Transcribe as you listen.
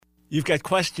You've got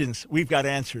questions, we've got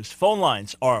answers. Phone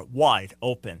lines are wide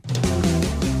open.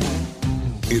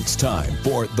 It's time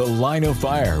for The Line of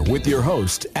Fire with your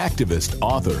host, activist,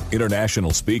 author,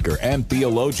 international speaker, and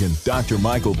theologian, Dr.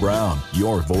 Michael Brown,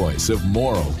 your voice of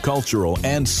moral, cultural,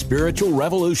 and spiritual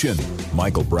revolution.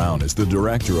 Michael Brown is the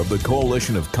director of the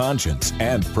Coalition of Conscience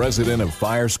and president of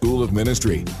Fire School of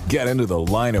Ministry. Get into The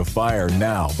Line of Fire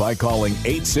now by calling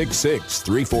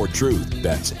 866-34-TRUTH.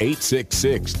 That's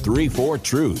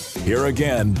 866-34-TRUTH. Here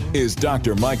again is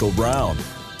Dr. Michael Brown.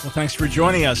 Well, thanks for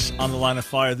joining us on The Line of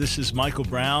Fire. This is Michael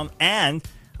Brown, and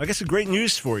I guess great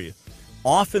news for you.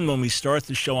 Often when we start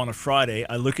the show on a Friday,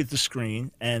 I look at the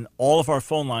screen, and all of our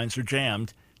phone lines are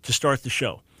jammed to start the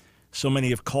show. So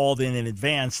many have called in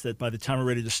advance that by the time we're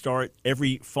ready to start,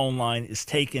 every phone line is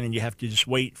taken, and you have to just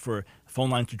wait for a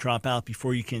phone line to drop out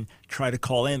before you can try to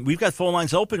call in. We've got phone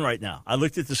lines open right now. I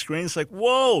looked at the screen. It's like,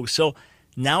 whoa. So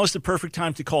now is the perfect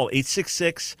time to call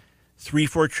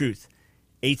 866-34-TRUTH.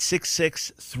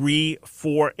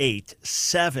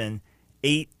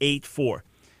 866-348-7884.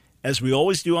 As we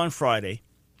always do on Friday,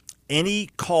 any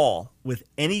call with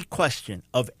any question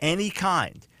of any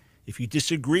kind, if you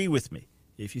disagree with me,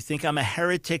 if you think I'm a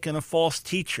heretic and a false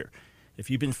teacher,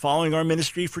 if you've been following our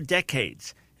ministry for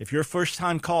decades, if you're a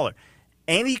first-time caller,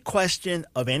 any question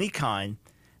of any kind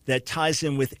that ties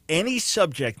in with any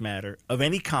subject matter of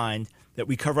any kind that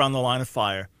we cover on The Line of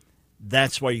Fire,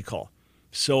 that's why you call.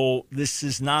 So this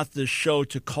is not the show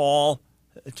to call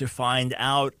to find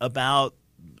out about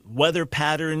weather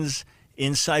patterns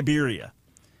in Siberia.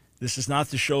 This is not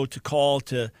the show to call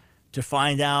to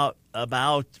find out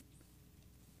about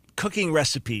cooking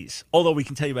recipes, although we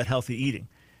can tell you about healthy eating.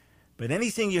 But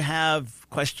anything you have,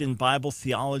 question Bible,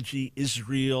 theology,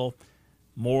 Israel,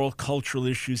 moral, cultural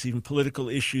issues, even political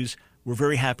issues, we're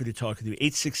very happy to talk with you.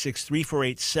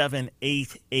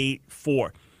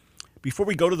 866-348-7884. Before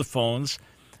we go to the phones,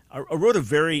 I wrote a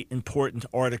very important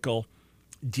article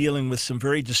dealing with some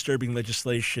very disturbing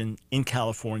legislation in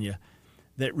California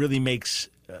that really makes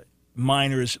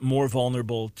minors more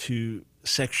vulnerable to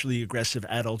sexually aggressive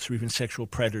adults or even sexual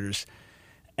predators.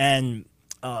 And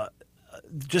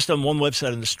just on one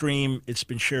website on the stream, it's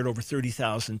been shared over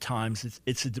 30,000 times.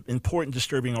 It's an important,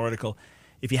 disturbing article.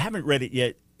 If you haven't read it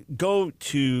yet, go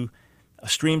to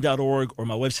stream.org or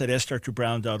my website,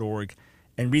 askdrbrown.org,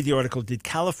 and read the article. Did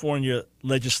California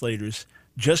legislators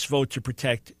just vote to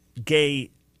protect gay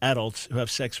adults who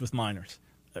have sex with minors?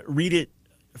 Read it,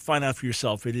 find out for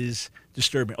yourself. It is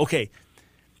disturbing. Okay,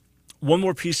 one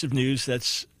more piece of news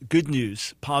that's good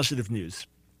news, positive news.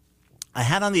 I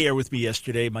had on the air with me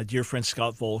yesterday my dear friend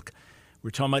Scott Volk.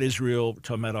 We're talking about Israel. We're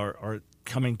talking about our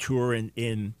coming tour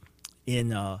in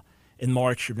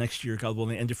March of next year, God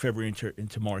willing, end of February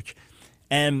into March.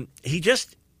 And he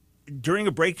just, during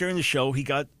a break during the show, he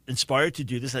got inspired to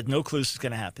do this. I had no clue this was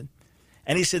going to happen.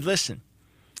 And he said, listen,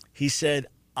 he said,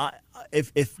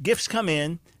 if gifts come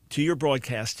in to your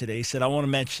broadcast today, he said, I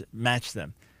want to match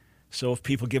them. So if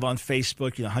people give on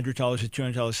Facebook, $100 or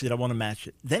 $200, he said, I want to match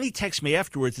it. Then he texted me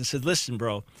afterwards and said, listen,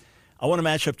 bro, I want to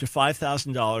match up to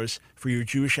 $5,000 for your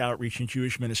Jewish outreach and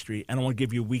Jewish ministry, and I want to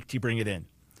give you a week to bring it in.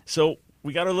 So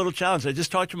we got a little challenge. I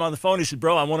just talked to him on the phone. He said,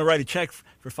 bro, I want to write a check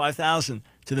for $5,000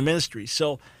 to the ministry.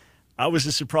 So I was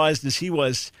as surprised as he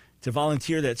was to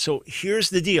volunteer that. So here's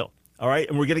the deal, all right?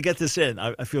 And we're going to get this in.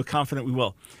 I feel confident we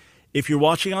will. If you're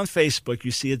watching on Facebook,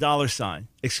 you see a dollar sign.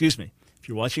 Excuse me. If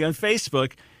you're watching on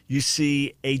Facebook, you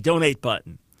see a donate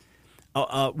button.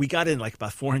 We got in like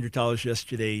about $400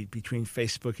 yesterday between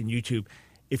Facebook and YouTube.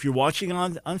 If you're watching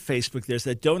on Facebook, there's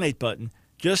that donate button.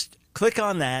 Just click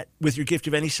on that with your gift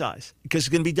of any size because it's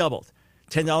going to be doubled.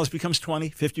 $10 becomes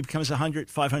 $20, $50 becomes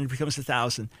 $100, $500 becomes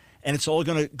 $1,000, and it's all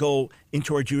going to go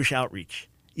into our Jewish outreach.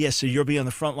 Yes, so you'll be on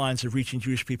the front lines of reaching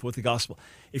Jewish people with the gospel.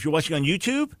 If you're watching on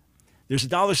YouTube, there's a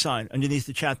dollar sign underneath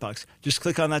the chat box. Just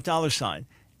click on that dollar sign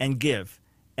and give.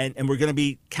 And we're going to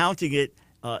be counting it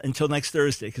until next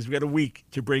Thursday because we've got a week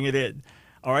to bring it in.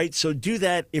 All right, so do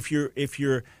that if you're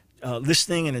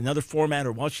listening in another format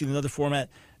or watching another format.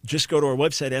 Just go to our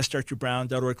website,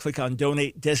 askdrbrown.org, click on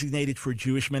Donate, designated for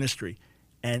Jewish ministry,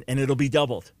 and it'll be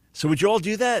doubled. So would you all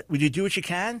do that? Would you do what you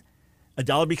can?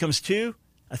 $1 becomes $2,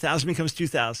 $1,000 becomes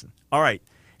 $2,000. All right,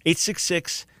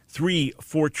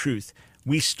 866-34-TRUTH.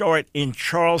 We start in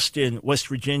Charleston, West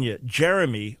Virginia.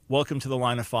 Jeremy, welcome to the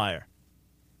Line of Fire.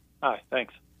 Hi,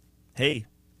 thanks. Hey.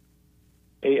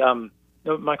 Hey,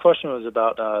 my question was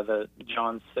about the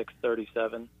John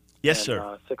 6:37. Yes, and,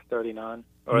 sir. 6:39,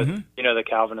 or the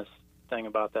Calvinist thing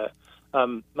about that.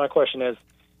 My question is,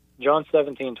 John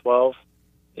 17:12,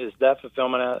 is that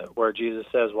fulfillment where Jesus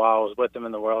says, "While I was with them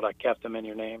in the world, I kept them in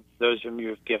your name. Those whom you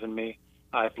have given me,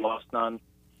 I have lost none."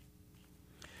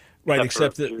 Right,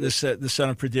 except for Judas. the son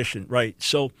of perdition. Right.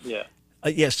 So,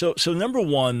 Yeah. So number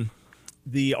one,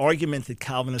 the argument that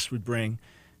Calvinists would bring,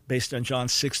 based on John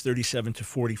 6:37 to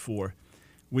 44,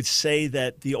 would say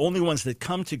that the only ones that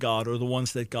come to God are the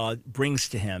ones that God brings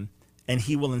to him, and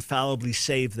he will infallibly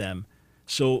save them.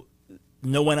 So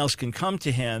no one else can come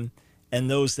to him, and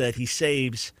those that he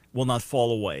saves will not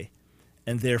fall away.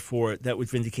 And therefore, that would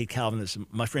vindicate Calvinism.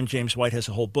 My friend James White has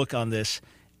a whole book on this,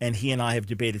 and he and I have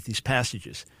debated these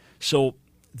passages. So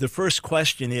the first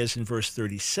question is in verse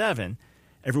 37,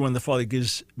 everyone the Father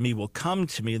gives me will come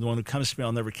to me, and the one who comes to me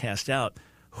I'll never cast out.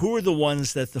 Who are the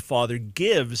ones that the Father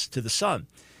gives to the Son?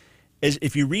 As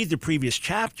if you read the previous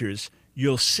chapters,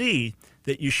 you'll see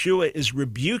that Yeshua is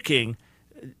rebuking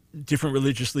different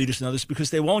religious leaders and others because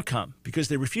they won't come, because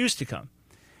they refuse to come.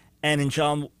 And in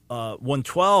John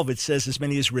 1:12, it says, as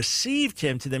many as received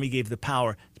him, to them he gave the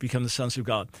power to become the sons of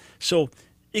God. So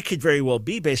it could very well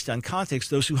be, based on context,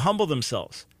 those who humble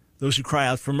themselves, those who cry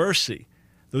out for mercy,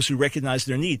 those who recognize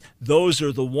their need. Those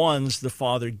are the ones the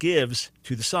Father gives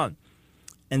to the Son.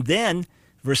 And then,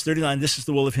 verse 39, this is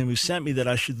the will of him who sent me, that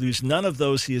I should lose none of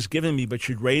those he has given me, but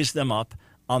should raise them up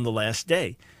on the last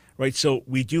day. Right, so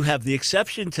we do have the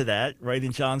exception to that, right,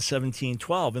 in John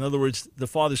 17:12. In other words, the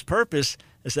Father's purpose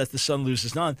is that the Son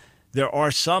loses none. There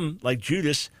are some, like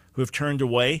Judas, who have turned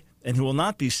away and who will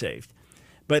not be saved.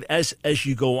 But as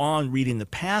you go on reading the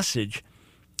passage,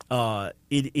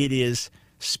 it is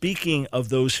speaking of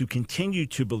those who continue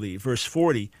to believe. Verse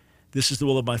 40, this is the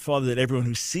will of my Father, that everyone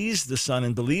who sees the Son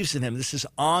and believes in him, this is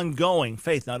ongoing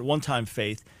faith, not one-time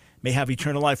faith, may have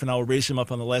eternal life, and I will raise him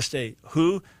up on the last day.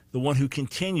 Who? The one who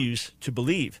continues to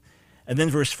believe. And then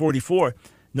verse 44,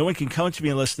 no one can come to me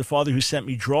unless the Father who sent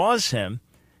me draws him,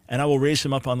 and I will raise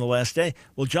him up on the last day.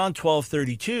 Well, John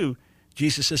 12:32,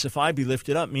 Jesus says, if I be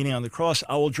lifted up, meaning on the cross,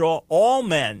 I will draw all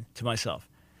men to myself.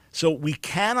 So we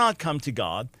cannot come to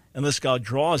God unless God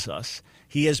draws us.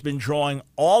 He has been drawing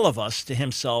all of us to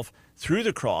himself through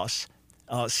the cross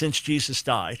since Jesus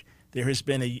died. There has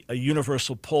been a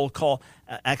universal pull call.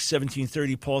 Acts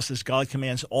 17:30, Paul says, God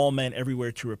commands all men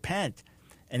everywhere to repent.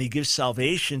 And he gives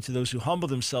salvation to those who humble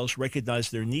themselves, recognize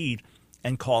their need,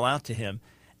 and call out to him.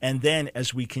 And then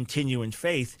as we continue in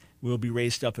faith, we will be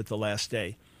raised up at the last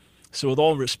day. So with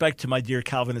all respect to my dear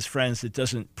Calvinist friends, it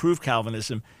doesn't prove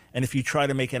Calvinism. And if you try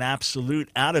to make an absolute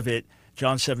out of it,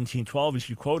 John 17:12, as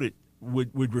you quoted,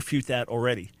 would refute that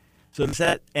already. So does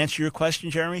that answer your question,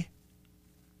 Jeremy?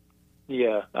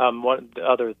 Yeah. One the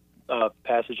other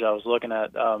passage I was looking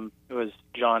at, it was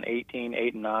John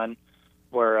 18:8 and 9,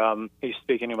 where he's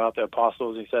speaking about the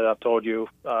apostles. He said, I've told you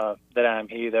that I am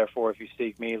he, therefore if you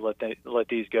seek me, let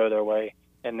these go their way.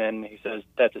 And then he says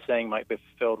that the saying might be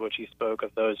fulfilled, which he spoke, of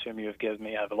those whom you have given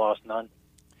me, I have lost none.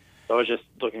 So I was just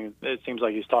looking, it seems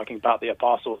like he's talking about the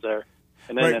apostles there.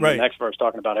 And then in the next verse,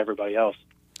 talking about everybody else.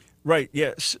 Right,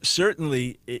 yeah.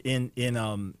 Certainly in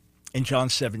John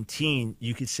 17,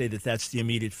 you could say that that's the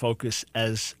immediate focus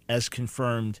as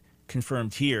confirmed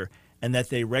here, and that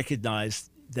they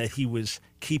recognized that he was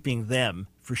keeping them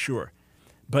for sure.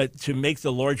 But to make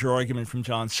the larger argument from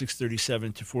John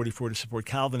 6:37 to 44 to support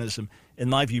Calvinism, in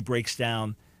my view, breaks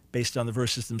down based on the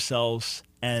verses themselves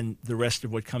and the rest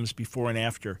of what comes before and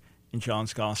after in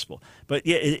John's gospel. But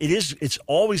yeah, it's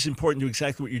always important to do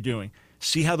exactly what you're doing.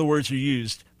 See how the words are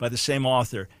used by the same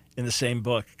author in the same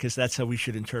book, because that's how we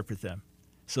should interpret them.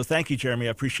 So thank you, Jeremy. I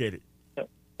appreciate it. Yep.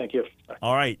 Thank you. Bye.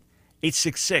 All right.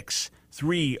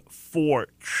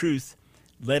 866-34-TRUTH.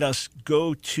 Let us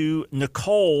go to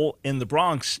Nicole in the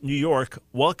Bronx, New York.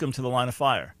 Welcome to the Line of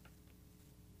Fire.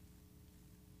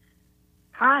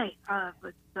 Hi.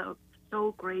 It's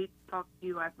so great to talk to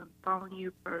you. I've been following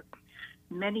you for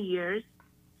many years.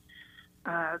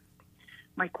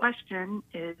 My question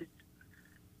is,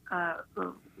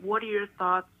 what are your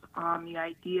thoughts on the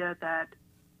idea that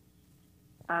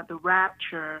the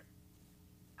rapture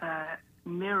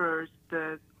mirrors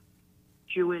the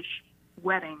Jewish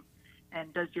wedding,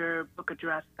 and does your book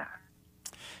address that?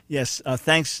 Yes,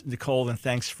 thanks, Nicole, and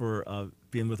thanks for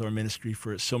being with our ministry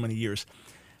for so many years.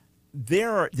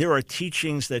 There are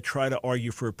teachings that try to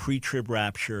argue for a pre-trib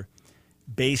rapture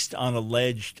based on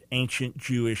alleged ancient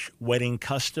Jewish wedding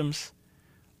customs,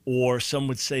 or some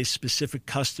would say specific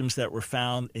customs that were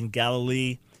found in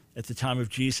Galilee at the time of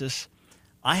Jesus.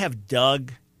 I have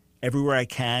dug everywhere I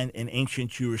can in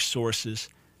ancient Jewish sources.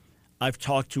 I've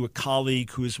talked to a colleague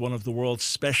who is one of the world's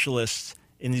specialists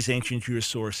in these ancient Jewish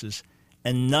sources,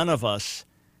 and neither of us,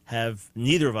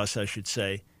 I should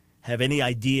say, have any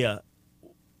idea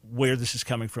where this is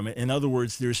coming from. In other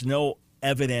words, there's no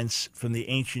evidence from the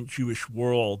ancient Jewish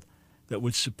world that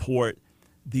would support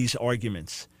these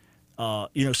arguments.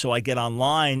 So I get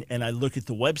online and I look at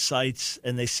the websites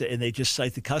and they just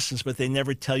cite the customs, but they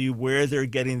never tell you where they're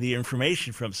getting the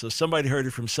information from. So somebody heard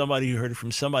it from somebody who heard it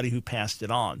from somebody who passed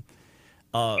it on.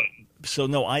 So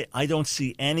no, I don't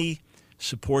see any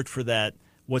support for that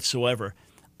whatsoever.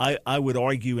 I would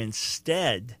argue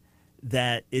instead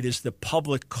that it is the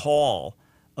public call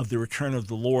of the return of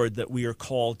the Lord that we are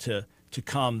called to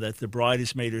come, that the bride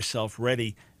has made herself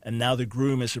ready, and now the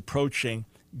groom is approaching.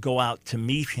 Go out to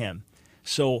meet him.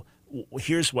 So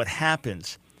here's what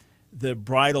happens. The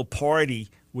bridal party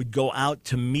would go out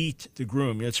to meet the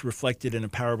groom. It's reflected in a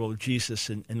parable of Jesus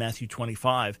in Matthew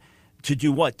 25. To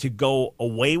do what? To go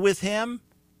away with him?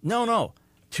 No.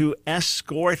 To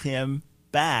escort him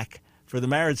back for the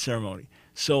marriage ceremony.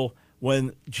 So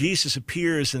when Jesus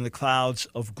appears in the clouds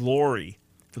of glory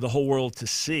for the whole world to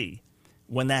see,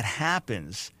 when that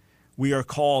happens, we are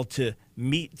called to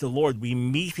meet the Lord. We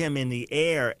meet him in the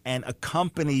air and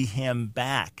accompany him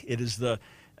back. It is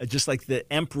just like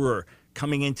the emperor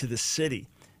coming into the city,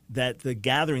 that the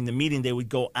gathering, the meeting, they would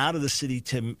go out of the city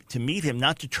to meet him,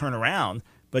 not to turn around,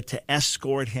 but to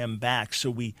escort him back.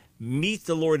 So we meet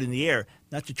the Lord in the air,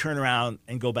 not to turn around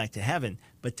and go back to heaven,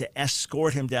 but to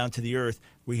escort him down to the earth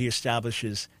where he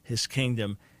establishes his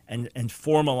kingdom and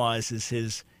formalizes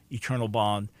his eternal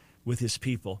bond with his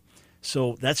people.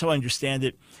 So that's how I understand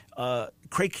it.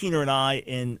 Craig Keener and I,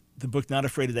 in the book Not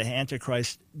Afraid of the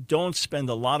Antichrist, don't spend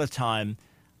a lot of time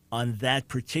on that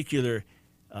particular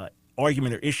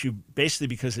argument or issue, basically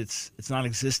because it's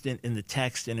non-existent in the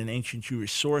text and in ancient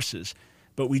Jewish sources.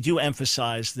 But we do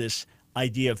emphasize this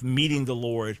idea of meeting the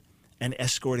Lord and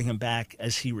escorting him back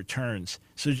as he returns.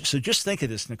 So just think of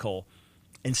this, Nicole.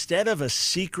 Instead of a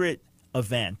secret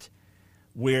event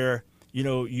where,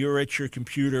 you're at your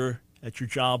computer at your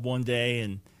job one day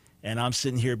and I'm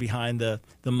sitting here behind the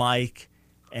mic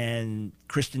and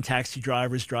Christian taxi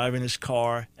driver's driving his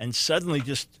car and suddenly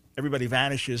just everybody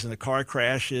vanishes and the car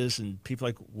crashes and people are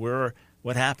like,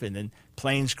 what happened? And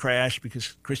planes crash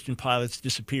because Christian pilots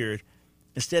disappeared.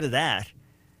 Instead of that,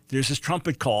 there's this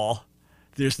trumpet call,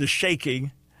 there's the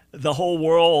shaking, the whole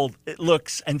world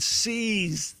looks and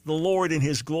sees the Lord in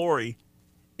his glory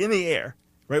in the air.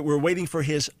 Right, we're waiting for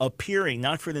his appearing,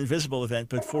 not for an invisible event,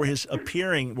 but for his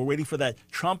appearing. We're waiting for that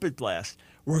trumpet blast.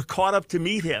 We're caught up to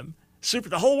meet him. Super.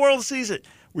 The whole world sees it.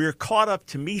 We are caught up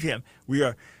to meet him. We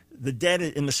are the dead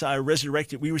in Messiah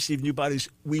resurrected. We receive new bodies.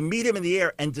 We meet him in the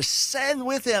air and descend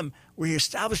with him where he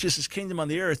establishes his kingdom on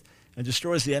the earth and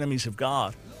destroys the enemies of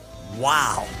God.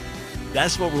 Wow.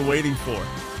 That's what we're waiting for.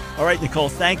 All right, Nicole,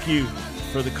 thank you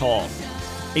for the call.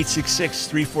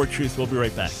 866-34-TRUTH. We'll be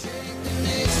right back.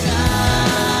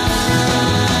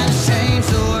 Change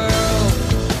the world.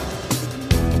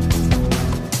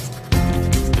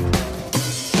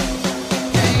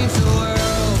 Change the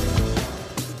world.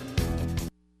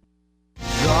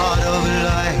 God of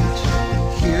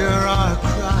light, hear our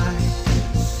cry.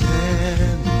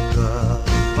 Send the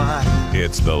fire.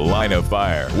 It's The Line of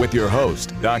Fire with your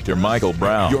host, Dr. Michael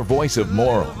Brown, your voice of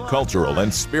moral, cultural,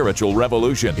 and spiritual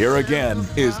revolution. Here again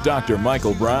is Dr.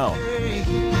 Michael Brown.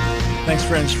 Thanks,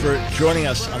 friends, for joining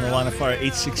us on The Line of Fire,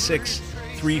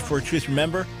 866-34-TRUTH.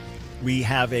 Remember, we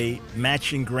have a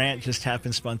matching grant just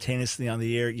happened spontaneously on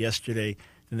the air yesterday.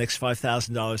 The next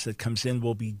 $5,000 that comes in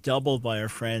will be doubled by our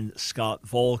friend Scott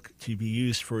Volk to be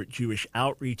used for Jewish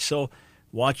outreach. So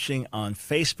watching on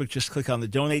Facebook, just click on the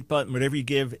donate button. Whatever you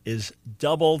give is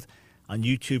doubled. On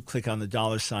YouTube, click on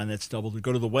the $sign. That's doubled. Or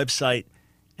go to the website,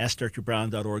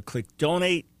 askdrbrown.org. Click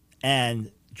donate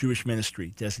and Jewish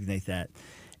ministry. Designate that.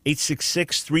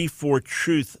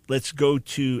 866-34-TRUTH. Let's go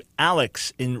to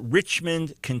Alex in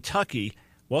Richmond, Kentucky.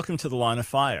 Welcome to The Line of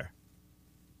Fire.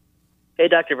 Hey,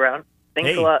 Dr. Brown. Thanks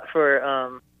Hey. a lot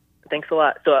for thanks a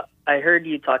lot. So I heard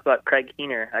you talk about Craig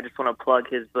Keener. I just want to plug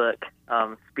his book,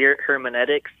 Spirit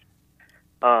Hermeneutics.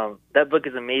 That book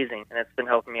is amazing, and it's been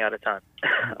helping me out a ton.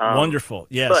 Wonderful.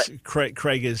 Yes, but-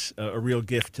 Craig is a real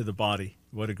gift to the body.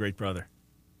 What a great brother.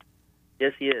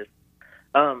 Yes, he is.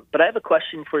 But I have a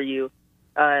question for you.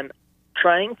 I'm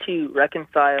trying to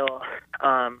reconcile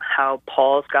how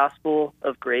Paul's gospel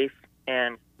of grace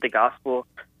and the gospel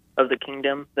of the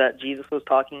kingdom that Jesus was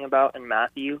talking about in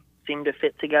Matthew seem to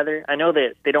fit together. I know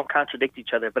that they don't contradict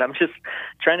each other, but I'm just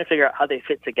trying to figure out how they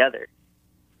fit together.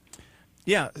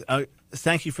 Yeah,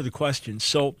 thank you for the question.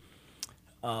 So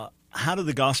how do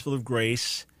the gospel of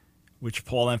grace, which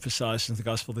Paul emphasizes, and the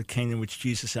gospel of the kingdom, which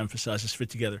Jesus emphasizes, fit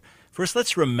together? First,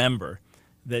 let's remember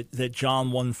that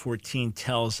John 1:14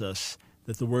 tells us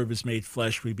that the Word was made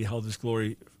flesh. We beheld His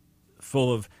glory,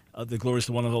 full of the glories of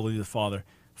the one and only the Father,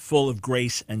 full of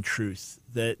grace and truth,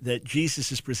 that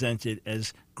Jesus is presented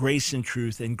as grace and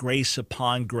truth and grace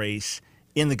upon grace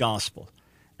in the gospel.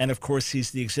 And of course,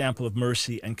 he's the example of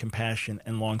mercy and compassion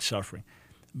and long-suffering.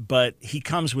 But he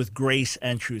comes with grace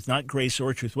and truth, not grace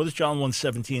or truth. What is John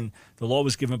 1:17? The law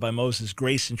was given by Moses.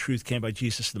 Grace and truth came by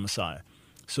Jesus the Messiah.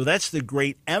 So that's the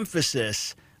great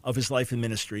emphasis of his life and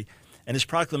ministry. And his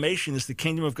proclamation is the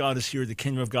kingdom of God is here, the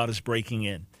kingdom of God is breaking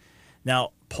in.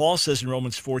 Now, Paul says in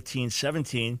Romans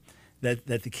 14:17 that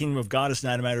the kingdom of God is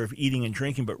not a matter of eating and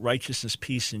drinking, but righteousness,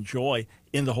 peace, and joy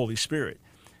in the Holy Spirit.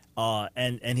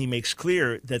 And he makes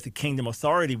clear that the kingdom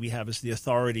authority we have is the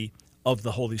authority of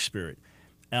the Holy Spirit,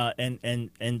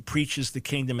 and preaches the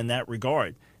kingdom in that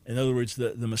regard. In other words,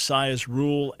 the Messiah's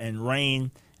rule and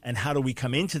reign, and how do we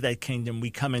come into that kingdom?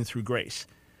 We come in through grace.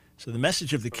 So the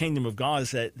message of the kingdom of God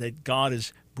is that God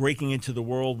is breaking into the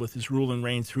world with his rule and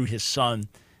reign through his Son,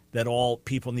 that all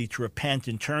people need to repent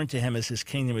and turn to him as his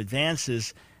kingdom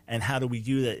advances. And how do we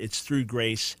do that? It's through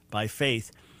grace by faith.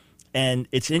 And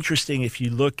it's interesting if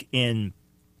you look in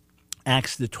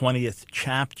Acts the 20th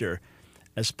chapter,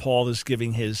 as Paul is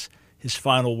giving his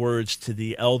final words to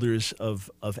the elders of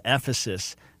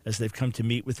Ephesus as they've come to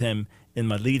meet with him in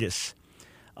Miletus.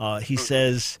 He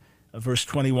says, verse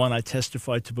 21, I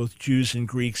testify to both Jews and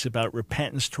Greeks about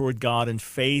repentance toward God and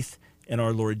faith in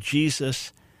our Lord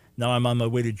Jesus. Now I'm on my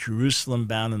way to Jerusalem,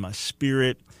 bound in my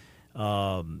spirit.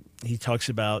 He talks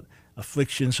about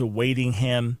afflictions awaiting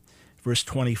him. Verse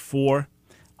 24,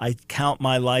 I count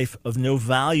my life of no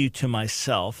value to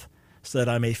myself, so that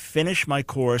I may finish my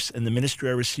course in the ministry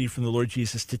I received from the Lord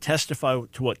Jesus to testify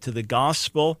to what? To the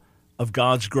gospel of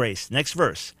God's grace. Next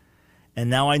verse. And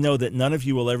now I know that none of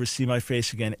you will ever see my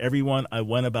face again. Everyone I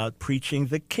went about preaching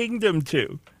the kingdom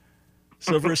to.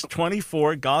 So verse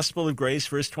 24, gospel of grace.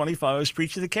 Verse 25, I was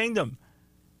preaching the kingdom.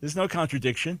 There's no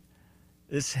contradiction.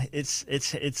 It's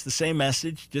the same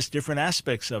message, just different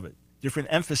aspects of it, different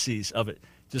emphases of it,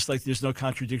 just like there's no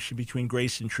contradiction between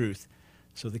grace and truth.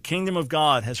 So the kingdom of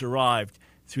God has arrived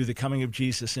through the coming of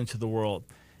Jesus into the world,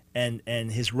 and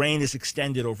his reign is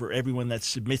extended over everyone that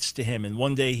submits to him. And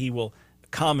one day he will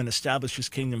come and establish his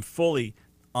kingdom fully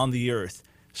on the earth.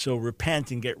 So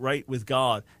repent and get right with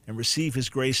God and receive his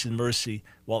grace and mercy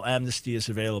while amnesty is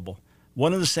available.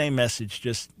 One and the same message,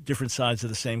 just different sides of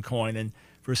the same coin. And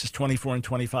verses 24 and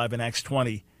 25 in Acts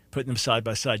 20, putting them side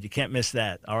by side. You can't miss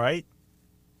that, all right?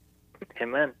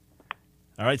 Amen.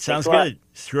 All right, sounds good.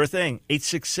 Sure thing.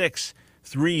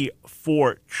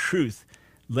 866-34-TRUTH.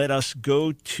 Let us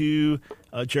go to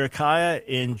Jerichiah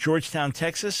in Georgetown,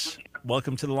 Texas.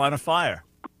 Welcome to the Line of Fire.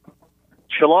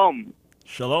 Shalom.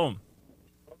 Shalom.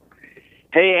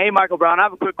 Hey, Michael Brown. I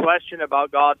have a quick question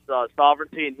about God's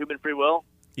sovereignty and human free will.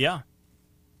 Yeah.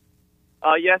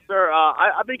 Yes, sir.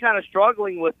 I've been kind of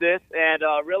struggling with this, and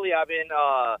really I've been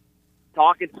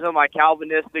talking to some of my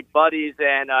Calvinistic buddies,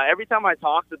 and every time I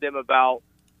talk to them about,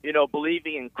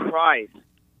 believing in Christ,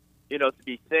 to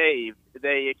be saved,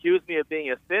 they accuse me of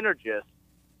being a synergist,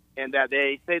 and that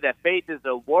they say that faith is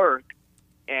a work,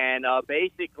 and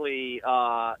basically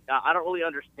I don't really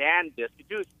understand this. Could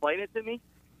you explain it to me?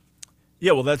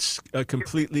 Yeah, well, that's a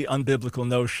completely unbiblical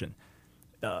notion.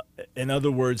 In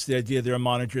other words, the idea they're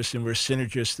monogists and we're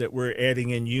synergists, that we're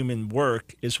adding in human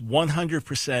work, is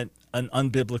 100% an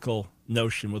unbiblical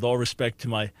notion, with all respect to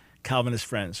my Calvinist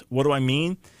friends. What do I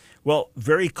mean? Well,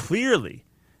 very clearly,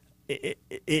 it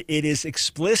is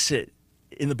explicit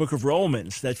in the book of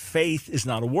Romans that faith is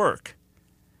not a work,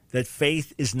 that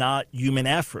faith is not human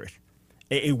effort.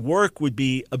 A work would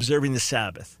be observing the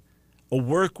Sabbath. A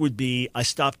work would be, I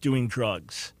stopped doing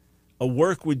drugs. A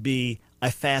work would be, I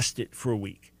fasted for a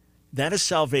week. That is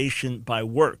salvation by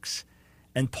works.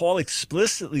 And Paul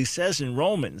explicitly says in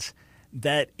Romans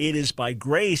that it is by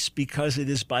grace because it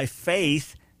is by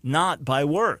faith, not by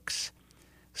works.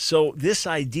 So this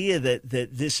idea that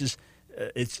this is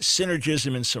it's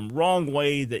synergism in some wrong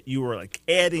way, that you are like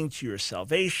adding to your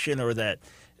salvation, or that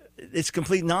it's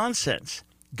complete nonsense.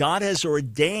 God has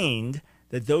ordained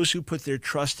that those who put their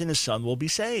trust in his Son will be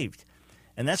saved.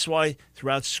 And that's why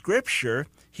throughout Scripture,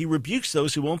 he rebukes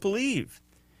those who won't believe.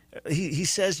 He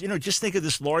says, just think of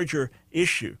this larger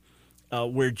issue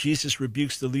where Jesus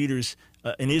rebukes the leaders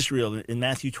in Israel in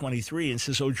Matthew 23 and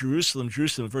says, "O Jerusalem,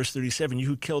 Jerusalem," verse 37, "you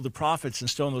who killed the prophets and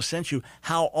stoned those sent you,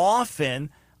 how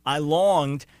often I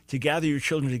longed to gather your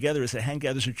children together as a hen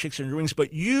gathers her chicks under her wings,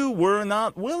 but you were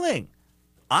not willing."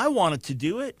 I wanted to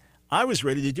do it. I was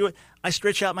ready to do it. I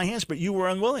stretched out my hands, but you were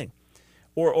unwilling.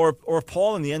 Or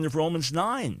Paul in the end of Romans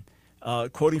 9,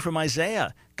 quoting from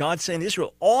Isaiah, God saying to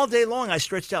Israel, all day long I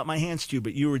stretched out my hands to you,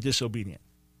 but you were disobedient.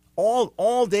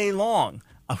 All day long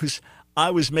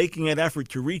I was making an effort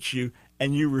to reach you,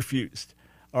 and you refused.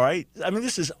 All right? I mean,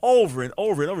 this is over and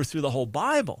over and over through the whole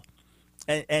Bible.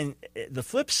 And the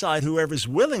flip side, whoever's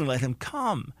willing, let him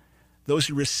come. Those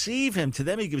who receive him, to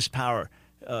them he gives power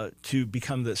to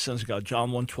become the sons of God.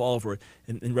 John 1:12, or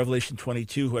in Revelation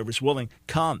 22, whoever's willing,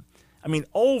 come. I mean,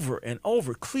 over and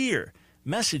over, clear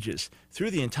messages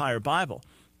through the entire Bible.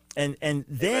 And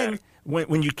then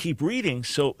when you keep reading,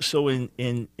 so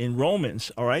in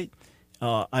Romans, all right,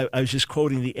 I was just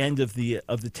quoting the end of the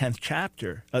 10th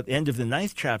chapter, the end of the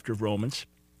 9th chapter of Romans.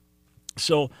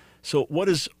 So what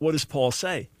does Paul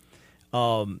say?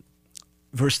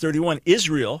 Verse 31,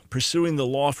 Israel, pursuing the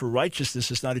law for righteousness,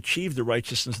 has not achieved the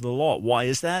righteousness of the law. Why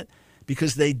is that?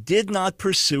 Because they did not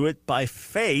pursue it by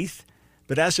faith,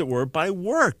 but as it were, by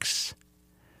works.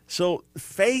 So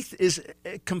faith is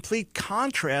a complete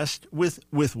contrast with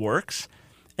works.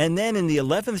 And then in the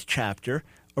 11th chapter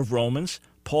of Romans,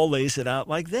 Paul lays it out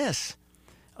like this.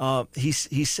 He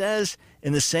says,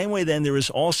 in the same way then, there is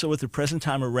also at the present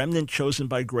time a remnant chosen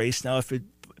by grace. Now, if it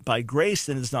by grace,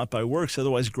 then it's not by works.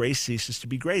 Otherwise, grace ceases to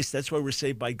be grace. That's why we're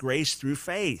saved by grace through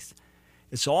faith.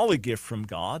 It's all a gift from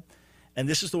God, and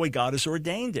this is the way God has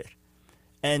ordained it.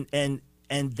 And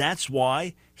that's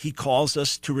why he calls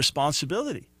us to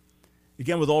responsibility.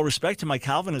 Again, with all respect to my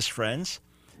Calvinist friends,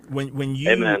 when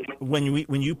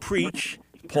you preach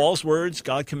Paul's words,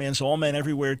 God commands all men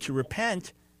everywhere to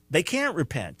repent, they can't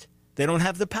repent. They don't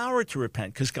have the power to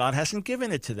repent because God hasn't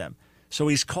given it to them. So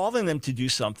he's calling them to do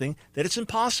something that it's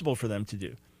impossible for them to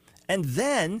do. And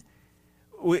then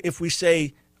if we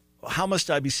say, how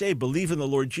must I be saved? Believe in the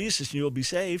Lord Jesus and you will be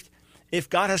saved. If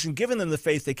God hasn't given them the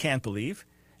faith, they can't believe.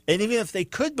 And even if they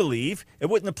could believe, it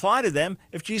wouldn't apply to them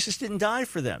if Jesus didn't die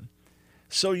for them.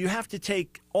 So you have to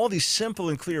take all these simple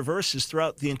and clear verses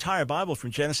throughout the entire Bible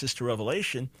from Genesis to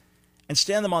Revelation and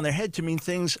stand them on their head to mean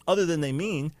things other than they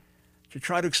mean, to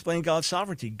try to explain God's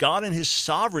sovereignty. God in his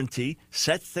sovereignty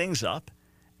set things up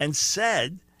and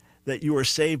said that you are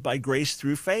saved by grace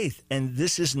through faith. And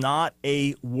this is not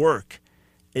a work.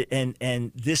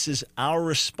 And this is our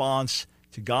response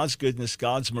to God's goodness,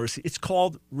 God's mercy. It's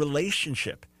called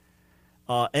relationship.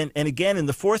 And again, in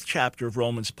the 4th chapter of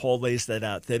Romans, Paul lays that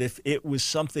out, that if it was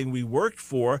something we worked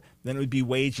for, then it would be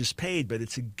wages paid. But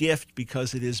it's a gift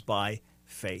because it is by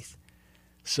faith.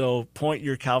 So point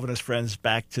your Calvinist friends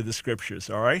back to the scriptures,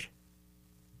 all right?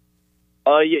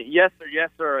 Yes,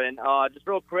 sir. And just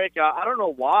real quick, I don't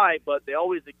know why, but they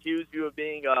always accuse you of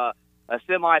being a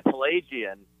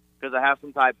semi-Pelagian because I have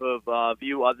some type of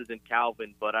view other than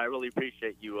Calvin. But I really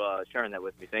appreciate you sharing that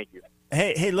with me. Thank you.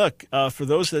 Hey, look, for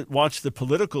those that watch the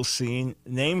political scene,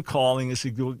 name-calling is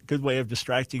a good way of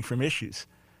distracting from issues.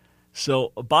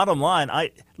 So bottom line,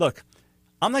 I'm not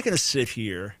going to sit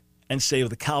here and say, well,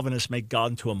 the Calvinists make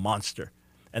God into a monster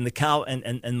and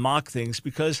and mock things,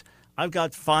 because I've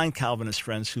got fine Calvinist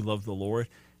friends who love the Lord,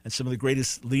 and some of the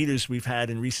greatest leaders we've had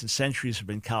in recent centuries have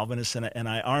been Calvinists, and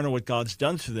I honor what God's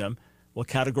done to them while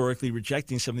categorically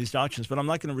rejecting some of these doctrines. But I'm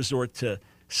not going to resort to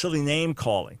silly name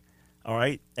calling, all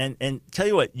right? And tell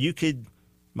you what,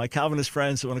 my Calvinist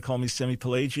friends that want to call me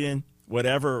semi-Pelagian,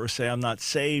 whatever, or say I'm not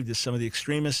saved, as some of the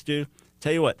extremists do,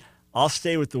 tell you what, I'll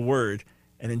stay with the Word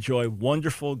and enjoy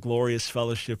wonderful, glorious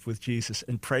fellowship with Jesus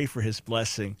and pray for his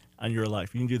blessing on your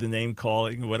life. You can do the name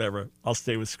calling, whatever. I'll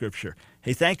stay with Scripture.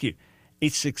 Hey, thank you.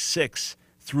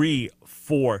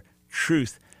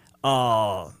 866-34-TRUTH.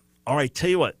 All right,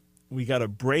 tell you what, we got a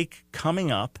break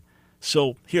coming up.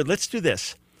 So here, let's do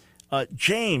this.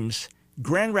 James,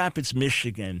 Grand Rapids,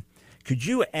 Michigan, could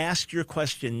you ask your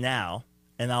question now,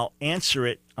 and I'll answer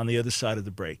it on the other side of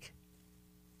the break?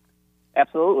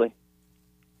 Absolutely.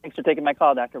 Thanks for taking my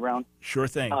call, Dr. Brown. Sure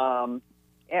thing.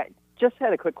 Just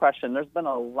had a quick question. I've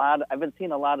been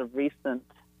seeing a lot of recent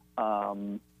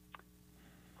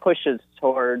pushes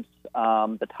towards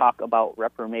the talk about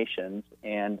reformations,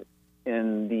 and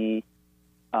in the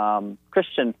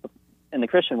Christian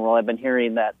world, I've been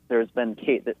hearing that there's been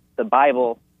that the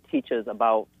Bible teaches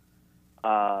about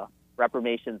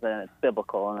reformations and it's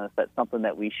biblical, and that's something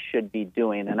that we should be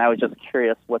doing. And I was just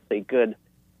curious, what's a good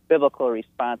biblical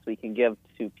response we can give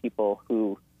to people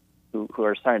who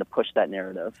are starting to push that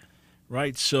narrative?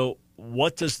 Right. So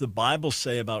what does the Bible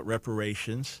say about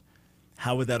reparations?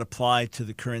 How would that apply to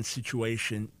the current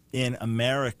situation in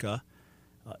America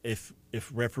if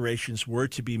reparations were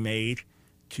to be made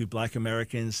to Black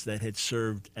Americans that had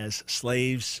served as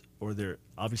slaves, or their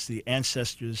obviously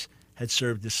ancestors had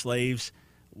served as slaves?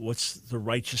 What's the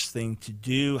righteous thing to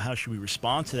do? How should we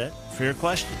respond to that? Fair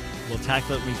question. We'll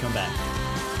tackle it when we come back.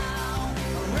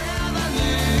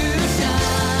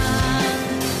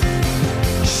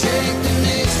 Shake the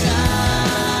nation,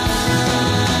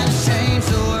 change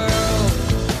the world.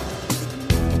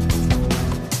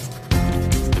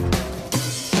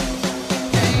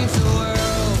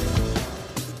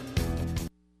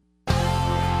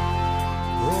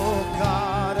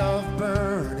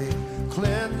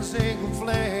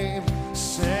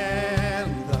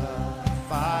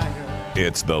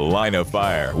 It's The Line of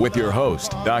Fire with your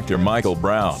host, Dr. Michael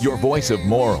Brown, your voice of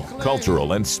moral,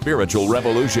 cultural, and spiritual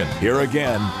revolution. Here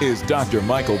again is Dr.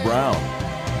 Michael Brown.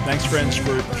 Thanks, friends,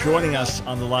 for joining us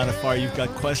on The Line of Fire. You've got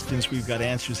questions, we've got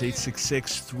answers,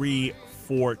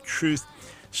 866-34-TRUTH.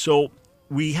 So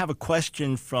we have a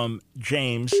question from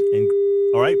James, and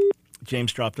all right,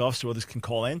 James dropped off so others can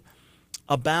call in,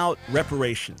 about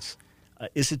reparations.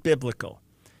 Is it biblical?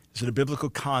 Is it a biblical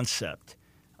concept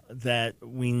that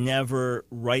we never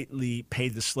rightly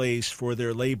paid the slaves for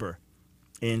their labor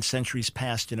in centuries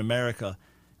past in America,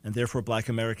 and therefore black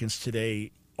Americans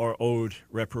today are owed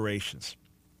reparations?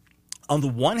 On the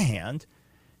one hand,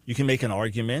 you can make an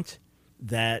argument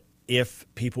that if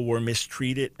people were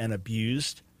mistreated and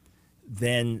abused,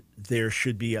 then there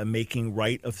should be a making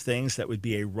right of things. That would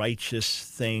be a righteous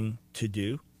thing to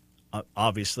do,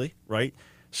 obviously, right?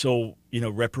 So,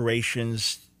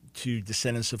 reparations to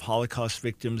descendants of Holocaust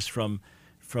victims from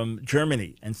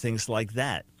Germany and things like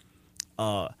that.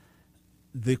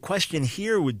 The question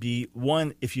here would be,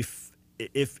 one, if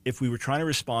we were trying to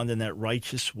respond in that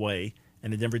righteous way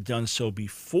and had never done so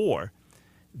before,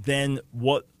 then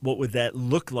what would that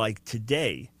look like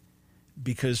today?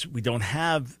 Because we don't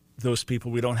have those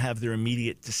people. We don't have their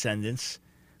immediate descendants.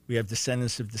 We have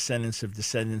descendants of descendants of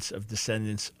descendants of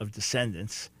descendants of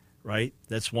descendants, right?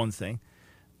 That's one thing.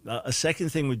 A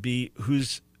second thing would be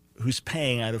who's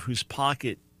paying, out of whose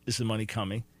pocket is the money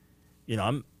coming?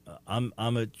 I'm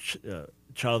a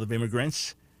child of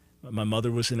immigrants. My mother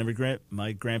was an immigrant.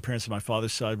 My grandparents on my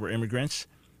father's side were immigrants,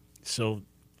 so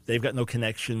they've got no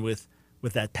connection with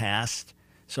that past.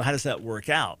 So how does that work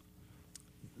out?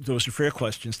 Those are fair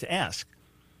questions to ask.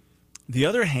 The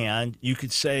other hand, you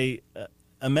could say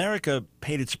America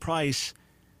paid its price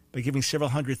by giving several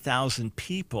 100,000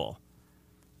 people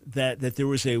that there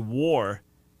was a war,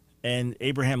 and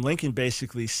Abraham Lincoln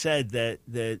basically said that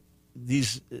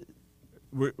these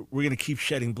we're going to keep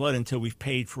shedding blood until we've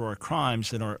paid for our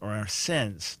crimes and our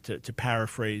sins, to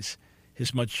paraphrase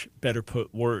his much better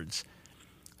put words.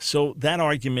 So that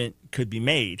argument could be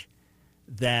made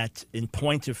that, in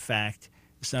point of fact,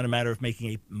 it's not a matter of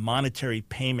making a monetary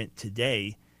payment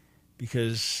today,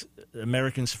 because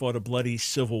Americans fought a bloody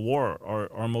civil war,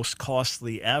 our most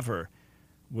costly ever,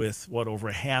 with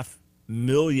over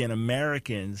 500,000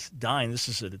 Americans dying. This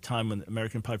is at a time when the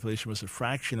American population was a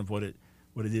fraction of what it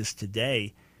is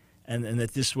today, and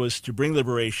that this was to bring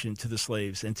liberation to the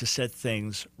slaves and to set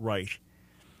things right.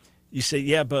 You say,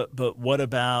 yeah, but what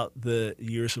about the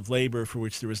years of labor for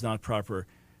which there was not proper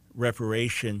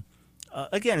reparation?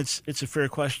 Again, it's a fair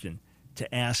question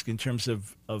to ask in terms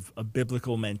of a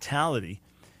biblical mentality.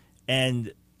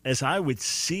 And as I would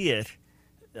see it,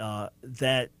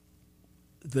 that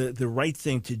the right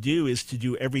thing to do is to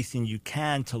do everything you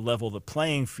can to level the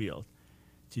playing field,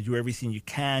 to do everything you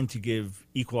can to give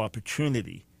equal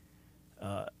opportunity,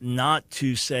 not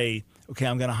to say, okay,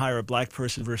 I'm going to hire a black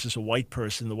person versus a white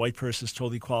person. The white person is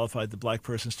totally qualified, the black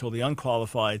person is totally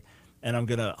unqualified, and I'm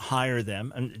going to hire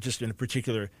them, and just in a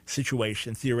particular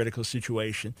situation, theoretical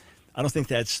situation. I don't think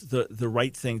that's the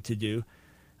right thing to do.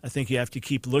 I think you have to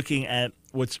keep looking at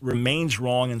what remains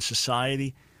wrong in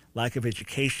society: lack of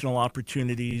educational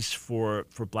opportunities for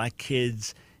black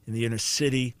kids in the inner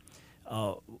city,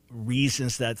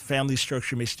 reasons that family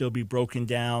structure may still be broken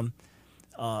down,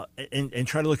 and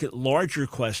try to look at larger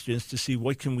questions to see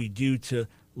what can we do to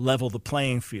level the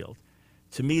playing field.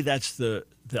 To me, that's the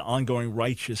ongoing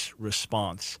righteous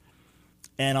response.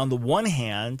 And on the one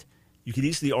hand, you could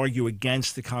easily argue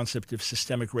against the concept of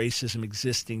systemic racism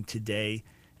existing today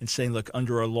and saying, look,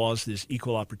 under our laws, there's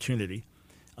equal opportunity.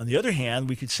 On the other hand,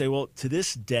 we could say, well, to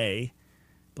this day,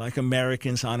 black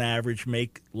Americans on average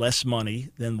make less money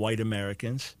than white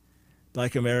Americans.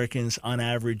 Black Americans on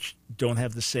average don't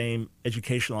have the same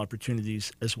educational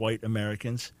opportunities as white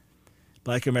Americans.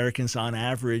 Black Americans on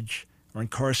average are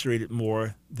incarcerated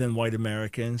more than white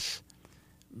Americans.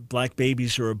 Black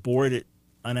babies are aborted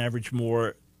on average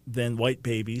more than white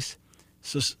babies.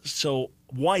 So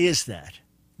why is that?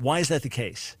 Why is that the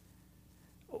case?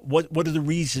 What are the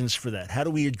reasons for that? How do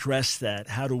we address that?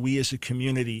 How do we as a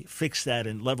community fix that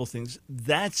and level things?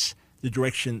 That's the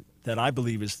direction that I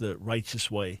believe is the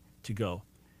righteous way to go.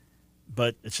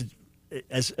 But it's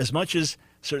as much as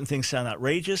certain things sound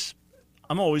outrageous,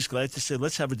 I'm always glad to say,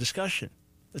 let's have a discussion.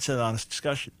 Let's have an honest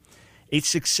discussion.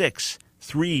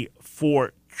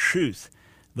 866-34-TRUTH.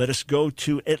 Let us go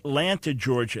to Atlanta,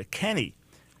 Georgia. Kenny,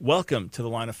 welcome to the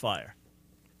Line of Fire.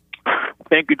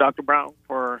 Thank you, Dr. Brown,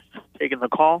 for taking the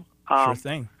call. Sure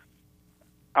thing.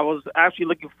 I was actually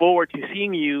looking forward to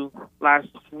seeing you last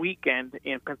weekend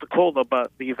in Pensacola,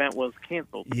 but the event was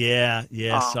canceled. Yeah,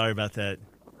 sorry about that.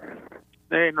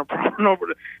 Hey, no problem. No,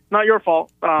 not your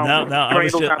fault. No,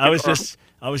 I was angels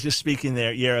just speaking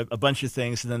there. Yeah, a bunch of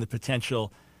things, and then the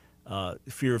potential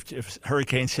fear of if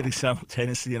hurricanes hitting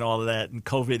simultaneously and all of that, and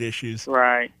COVID issues.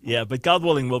 Right. Yeah, but God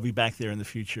willing, we'll be back there in the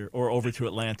future, or over to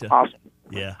Atlanta. Awesome.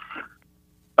 Yeah.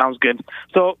 Sounds good.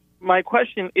 So my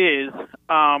question is,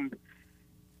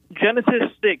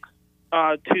 Genesis 6,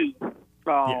 2,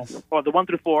 Yes. or the 1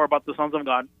 through 4 about the sons of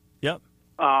God. Yep.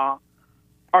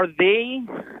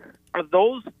 Are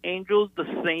those angels the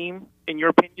same, in your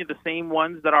opinion, the same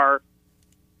ones that are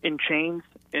in chains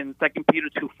in 2 Peter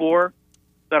 2:4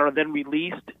 that are then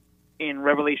released in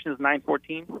Revelations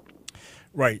 9:14?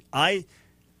 Right. I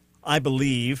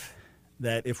believe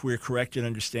that if we're correct in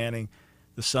understanding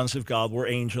the sons of God were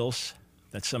angels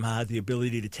that somehow had the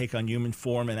ability to take on human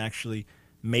form and actually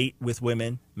mate with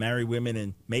women, marry women,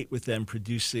 and mate with them,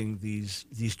 producing these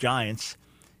giants.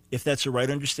 If that's a right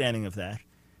understanding of that,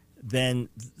 then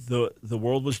the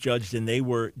world was judged and they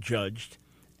were judged,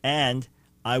 and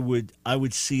I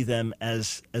would see them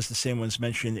as the same ones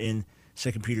mentioned in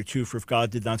 2 Peter 2, for if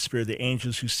God did not spare the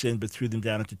angels who sinned, but threw them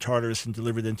down into Tartarus and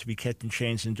delivered them to be kept in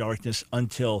chains in darkness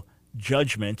until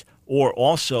judgment. Or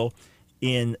also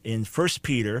in 1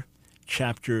 Peter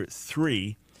chapter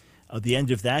 3, the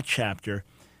end of that chapter,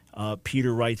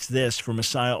 Peter writes this, for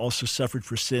Messiah also suffered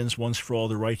for sins, once for all,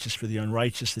 the righteous for the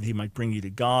unrighteous, that he might bring you to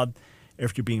God,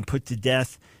 after being put to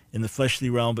death in the fleshly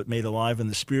realm, but made alive in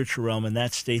the spiritual realm. In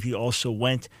that state he also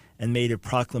went and made a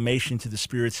proclamation to the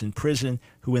spirits in prison,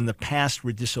 who in the past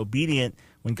were disobedient,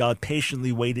 when God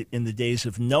patiently waited in the days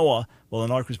of Noah while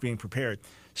an ark was being prepared.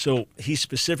 So he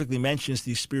specifically mentions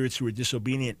these spirits who were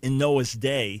disobedient in Noah's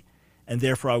day, and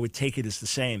therefore I would take it as the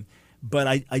same. But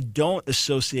I don't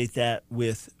associate that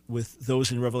with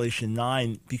those in Revelation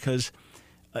 9, because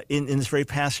in this very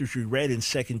passage we read in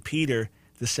 2 Peter,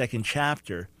 the 2nd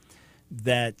chapter,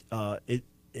 that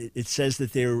it says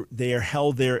that they are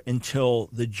held there until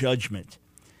the judgment.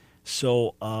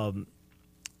 So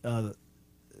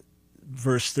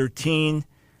verse 13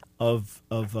 of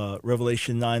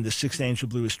Revelation 9, the sixth angel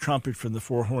blew his trumpet from the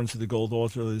four horns of the gold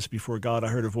altar that is before God. I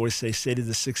heard a voice say to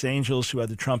the six angels who had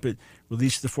the trumpet,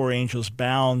 release the four angels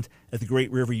bound at the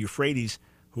great river Euphrates.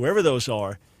 Whoever those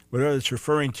are, whatever it's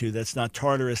referring to, that's not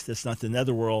Tartarus, that's not the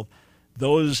netherworld.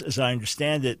 Those, as I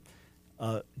understand it,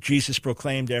 Jesus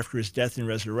proclaimed after his death and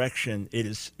resurrection, it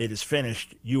is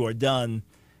finished. You are done.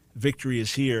 Victory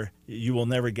is here. You will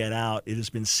never get out. It has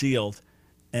been sealed.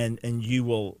 And you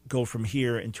will go from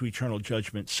here into eternal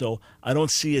judgment. So I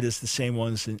don't see it as the same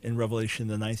ones in Revelation,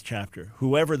 the 9th chapter.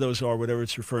 Whoever those are, whatever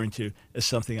it's referring to, is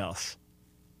something else.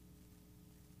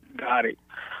 Got it.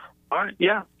 All right.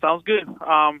 Yeah, sounds good.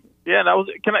 Yeah, that was.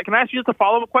 Can I ask you just a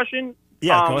follow-up question?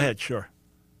 Yeah, go ahead. Sure.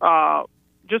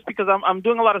 Just because I'm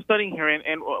doing a lot of studying here,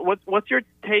 and what's your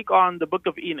take on the Book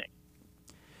of Enoch?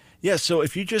 Yeah, so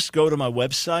if you just go to my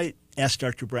website,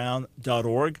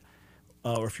 AskDrBrown.org,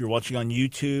 or if you're watching on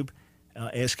YouTube,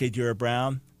 AskDR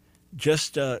Brown,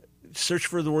 just search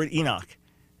for the word Enoch,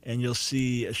 and you'll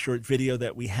see a short video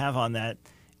that we have on that.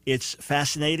 It's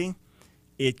fascinating.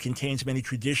 It contains many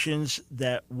traditions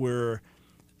that were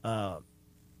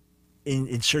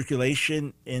in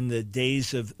circulation in the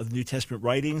days of New Testament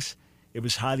writings. It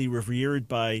was highly revered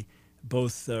by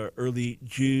both early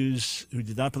Jews who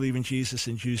did not believe in Jesus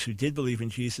and Jews who did believe in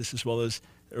Jesus, as well as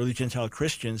early Gentile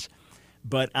Christians.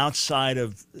 But outside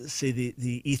of, say,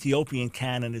 the Ethiopian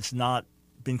canon, it's not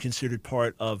been considered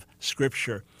part of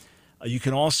Scripture. You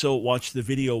can also watch the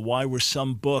video, Why Were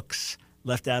Some Books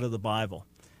Left Out of the Bible?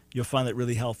 You'll find that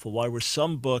really helpful. Why were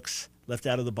some books left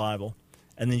out of the Bible?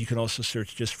 And then you can also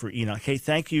search just for Enoch. Hey,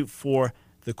 thank you for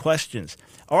the questions.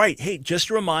 All right, hey, just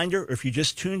a reminder, if you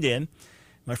just tuned in,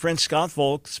 my friend Scott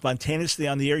Volk, spontaneously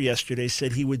on the air yesterday,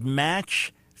 said he would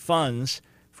match funds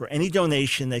for any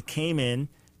donation that came in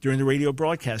during the radio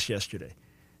broadcast yesterday.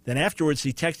 Then afterwards,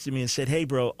 he texted me and said, hey,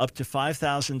 bro, up to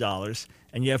 $5,000,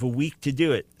 and you have a week to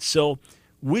do it. So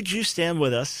would you stand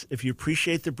with us if you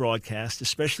appreciate the broadcast,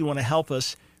 especially want to help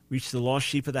us reach the lost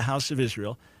sheep of the house of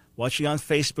Israel? Watching on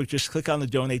Facebook, just click on the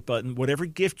donate button. Whatever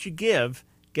gift you give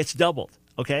gets doubled,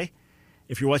 okay?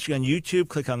 If you're watching on YouTube,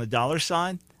 click on the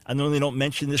 $sign. I normally don't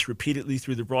mention this repeatedly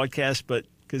through the broadcast, but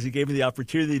because he gave me the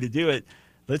opportunity to do it,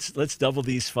 let's double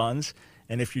these funds.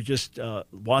 And if you're just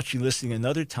watching, listening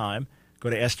another time, go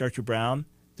to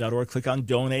AskDrBrown.org, click on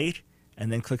Donate,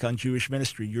 and then click on Jewish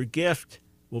Ministry. Your gift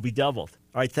will be doubled.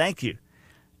 All right, thank you.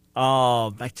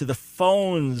 Back to the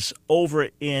phones over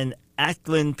in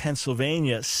Ackland,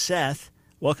 Pennsylvania. Seth,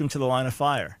 welcome to the Line of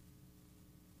Fire.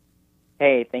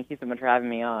 Hey, thank you so much for having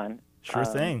me on. Sure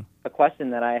thing. A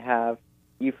question that I have,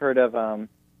 you've heard of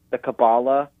the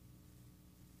Kabbalah?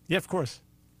 Yeah, of course.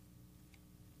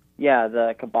 Yeah,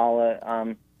 the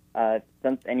Kabbalah.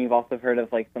 And you've also heard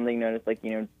of like something known as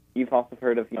you've also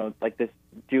heard of like this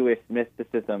Jewish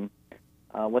mysticism.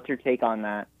 What's your take on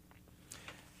that?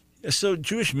 So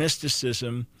Jewish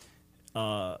mysticism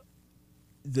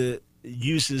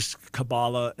uses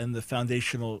Kabbalah, and the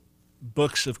foundational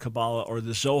books of Kabbalah are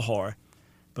the Zohar,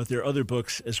 but there are other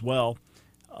books as well.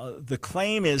 The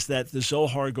claim is that the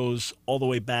Zohar goes all the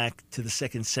way back to the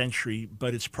 2nd century,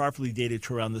 but it's properly dated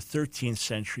to around the 13th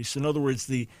century. So in other words,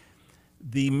 the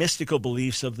mystical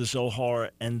beliefs of the Zohar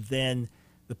and then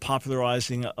the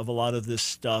popularizing of a lot of this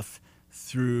stuff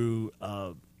through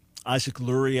Isaac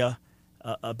Luria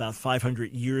about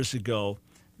 500 years ago,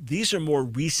 these are more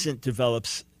recent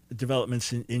developments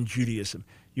in Judaism.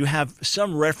 You have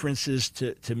some references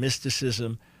to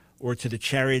mysticism or to the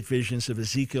chariot visions of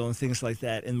Ezekiel and things like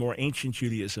that in more ancient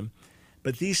Judaism.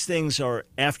 But these things are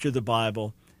after the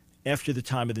Bible, after the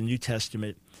time of the New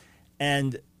Testament.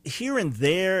 And here and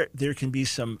there can be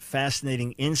some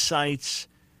fascinating insights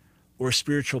or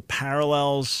spiritual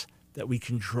parallels that we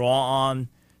can draw on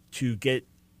to get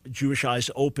Jewish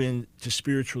eyes open to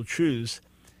spiritual truths.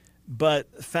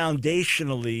 But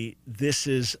foundationally, this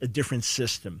is a different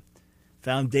system.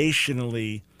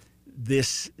 Foundationally,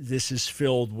 this is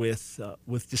filled with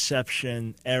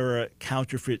deception, error,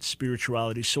 counterfeit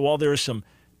spirituality. So while there are some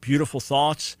beautiful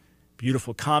thoughts,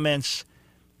 beautiful comments,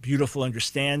 beautiful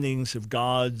understandings of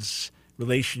God's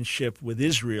relationship with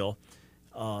Israel,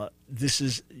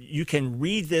 you can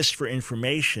read this for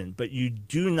information, but you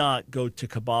do not go to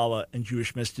Kabbalah and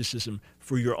Jewish mysticism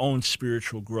for your own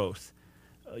spiritual growth.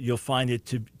 You'll find it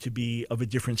to be of a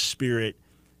different spirit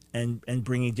and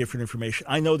bringing different information.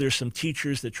 I know there's some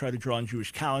teachers that try to draw on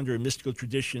Jewish calendar and mystical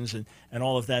traditions and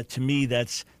all of that. To me,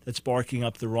 that's barking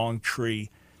up the wrong tree.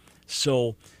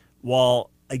 So while,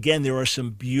 again, there are some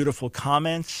beautiful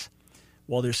comments,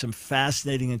 while there's some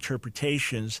fascinating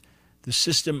interpretations, the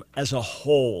system as a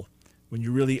whole, when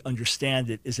you really understand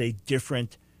it, is a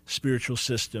different spiritual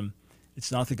system. It's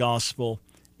not the gospel.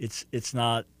 It's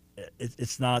not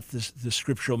the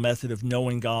scriptural method of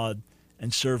knowing God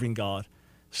and serving God.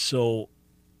 So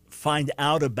find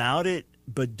out about it,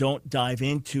 but don't dive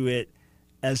into it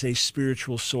as a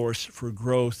spiritual source for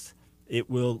growth. It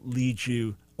will lead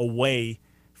you away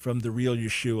from the real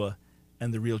Yeshua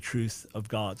and the real truth of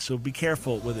God. So be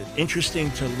careful with it.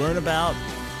 Interesting to learn about,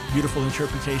 beautiful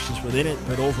interpretations within it,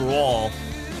 but overall,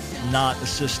 not a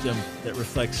system that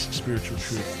reflects spiritual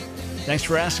truth. Thanks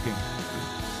for asking.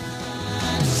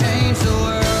 Change the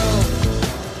world.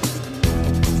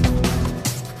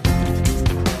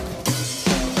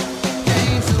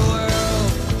 Change the world.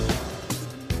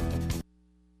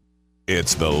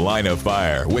 It's The Line of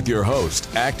Fire with your host,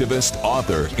 activist,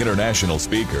 author, international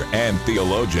speaker, and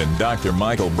theologian, Dr.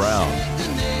 Michael Brown.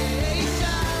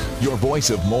 Your voice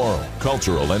of moral,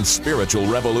 cultural, and spiritual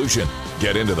revolution.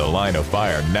 Get into The Line of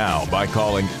Fire now by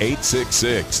calling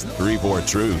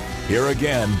 866-34-TRUTH. Here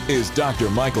again is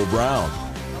Dr. Michael Brown.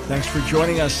 Thanks for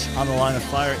joining us on The Line of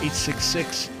Fire,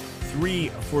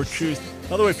 866-34-TRUTH.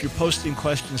 By the way, if you're posting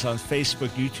questions on Facebook,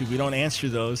 YouTube, we don't answer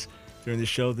those during the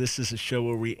show. This is a show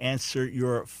where we answer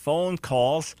your phone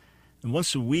calls. And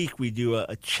once a week, we do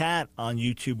a chat on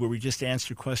YouTube where we just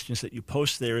answer questions that you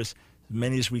post there, as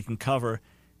many as we can cover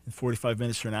in 45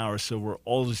 minutes or an hour. So we're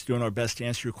always doing our best to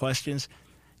answer your questions.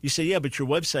 You say, yeah, but your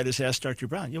website is Ask Dr.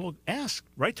 Brown. Yeah, well, ask.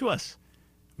 Write to us.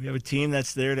 We have a team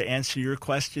that's there to answer your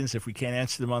questions. If we can't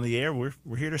answer them on the air, we're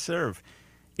here to serve.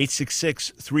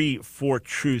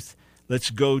 866-34-TRUTH. Let's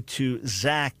go to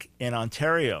Zach in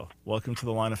Ontario. Welcome to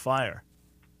The Line of Fire.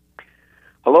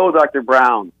 Hello, Dr.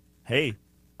 Brown. Hey.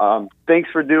 Thanks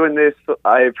for doing this.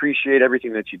 I appreciate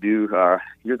everything that you do.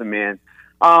 You're the man.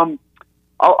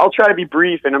 I'll try to be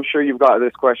brief, and I'm sure you've got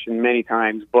this question many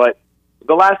times, but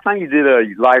the last time you did a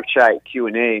live chat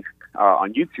Q&A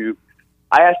on YouTube,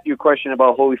 I asked you a question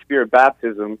about Holy Spirit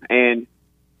baptism, and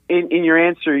in your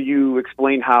answer, you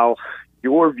explained how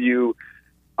your view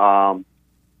of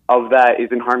that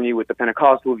is in harmony with the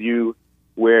Pentecostal view,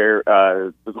 where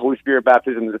the Holy Spirit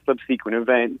baptism is a subsequent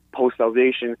event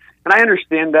post-salvation. And I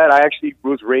understand that. I actually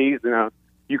was raised in a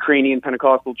Ukrainian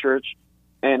Pentecostal church,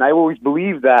 and I always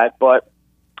believed that, but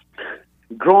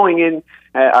growing in,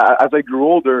 as I grew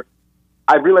older,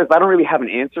 I realized I don't really have an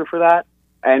answer for that.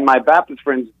 And my Baptist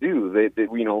friends do. They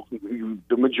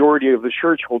the majority of the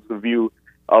church holds the view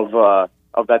of that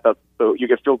so you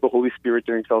get filled with the Holy Spirit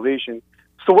during salvation.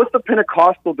 So what's the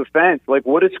Pentecostal defense? Like,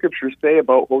 what does Scripture say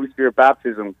about Holy Spirit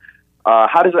baptism?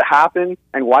 How does it happen,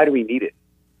 and why do we need it?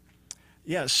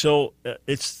 Yeah, so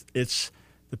it's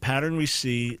the pattern we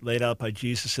see laid out by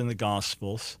Jesus in the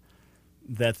Gospels,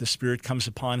 that the Spirit comes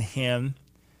upon him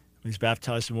When he's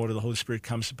baptized in water, the Holy Spirit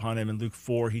comes upon him. In Luke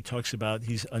 4, he talks about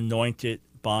he's anointed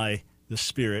by the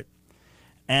Spirit.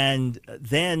 And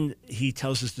then he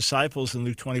tells his disciples in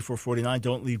Luke 24:49,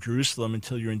 don't leave Jerusalem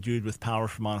until you're endued with power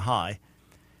from on high.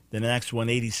 Then in Acts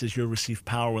 1:8, he says you'll receive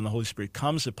power when the Holy Spirit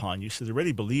comes upon you. So they're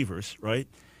already believers, right?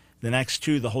 Then Acts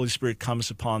 2, the Holy Spirit comes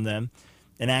upon them.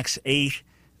 In Acts 8,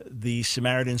 the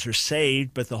Samaritans are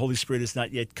saved, but the Holy Spirit has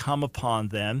not yet come upon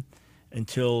them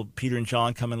until Peter and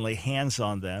John come and lay hands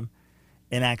on them.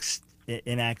 In Acts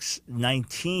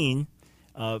 19,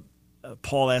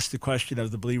 Paul asked the question of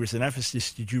the believers in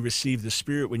Ephesus, did you receive the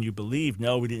Spirit when you believed?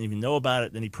 No, we didn't even know about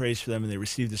it. Then he prays for them, and they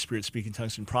received the Spirit, speak in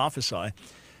tongues, and prophesy.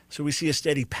 So we see a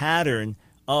steady pattern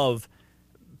of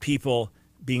people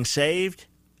being saved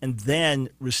and then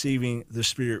receiving the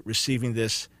Spirit, receiving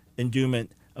this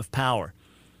endowment of power.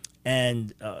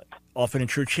 And often in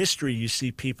church history, you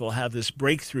see people have this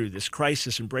breakthrough, this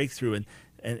crisis and breakthrough,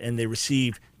 and they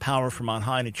receive power from on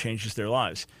high, and it changes their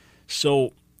lives.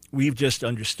 So we've just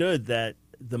understood that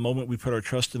the moment we put our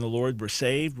trust in the Lord, we're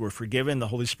saved, we're forgiven, the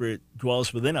Holy Spirit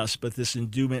dwells within us, but this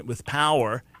endowment with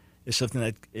power is something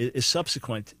that is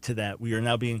subsequent to that. We are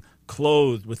now being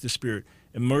clothed with the Spirit,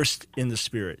 immersed in the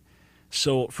Spirit.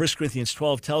 So 1 Corinthians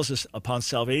 12 tells us upon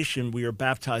salvation, we are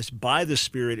baptized by the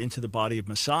Spirit into the body of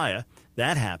Messiah.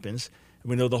 That happens. And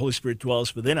we know the Holy Spirit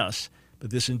dwells within us,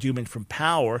 but this endowment from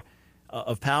power,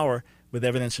 with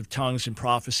evidence of tongues and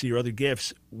prophecy or other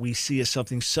gifts, we see as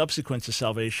something subsequent to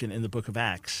salvation in the book of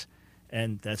Acts.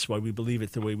 And that's why we believe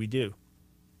it the way we do.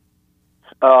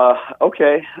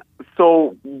 Okay.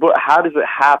 So, but how does it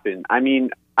happen? I mean,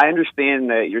 I understand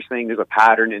that you're saying there's a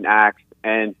pattern in Acts,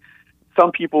 and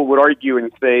some people would argue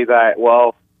and say that,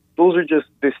 well, those are just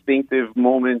distinctive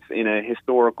moments in a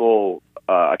historical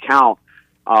account.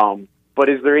 But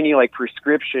is there any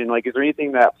prescription? Is there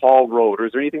anything that Paul wrote, or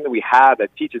is there anything that we have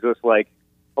that teaches us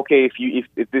okay,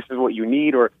 if this is what you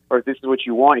need, or if this is what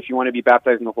you want, if you want to be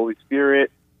baptized in the Holy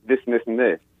Spirit, this and this and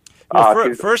this.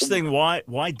 Well, first thing, why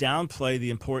downplay the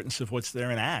importance of what's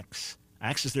there in Acts?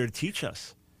 Acts is there to teach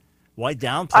us. Why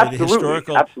downplay the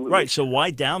historical? Absolutely. Right. So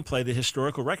why downplay the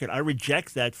historical record? I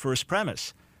reject that first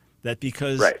premise, that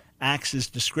because Acts is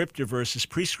descriptive versus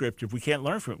prescriptive, we can't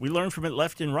learn from it. We learn from it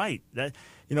left and right. That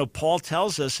Paul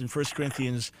tells us in 1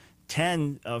 Corinthians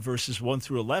 10 verses 1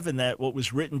 through 11 that what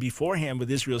was written beforehand with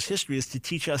Israel's history is to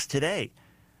teach us today.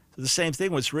 So the same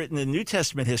thing, what's written in New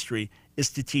Testament history is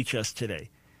to teach us today.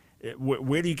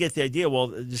 Where do you get the idea?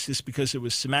 Well, it's just because it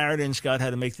was Samaritans, God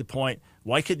had to make the point.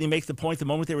 Why couldn't he make the point the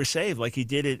moment they were saved, like he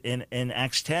did it in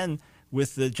Acts 10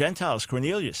 with the Gentiles,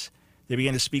 Cornelius? They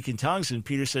began to speak in tongues, and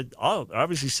Peter said, oh, they're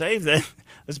obviously saved then.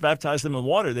 Let's baptize them in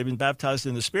water. They've been baptized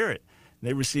in the Spirit. And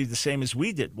they received the same as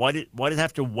we did. Why did it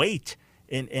have to wait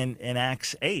in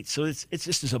Acts 8? So it's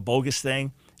just a bogus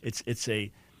thing. It's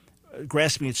a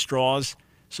grasping at straws.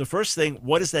 So first thing,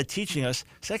 what is that teaching us?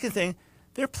 Second thing,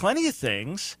 there are plenty of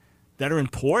things that are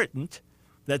important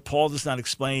that Paul does not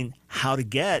explain how to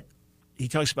get. He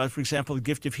talks about, for example, the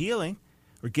gift of healing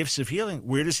or gifts of healing.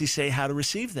 Where does he say how to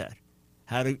receive that?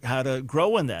 How to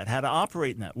grow in that? How to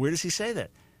operate in that? Where does he say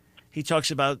that? He talks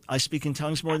about, I speak in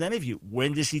tongues more than any of you.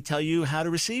 When does he tell you how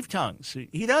to receive tongues?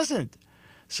 He doesn't.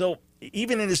 So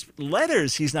even in his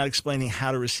letters, he's not explaining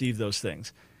how to receive those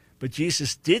things. But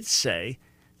Jesus did say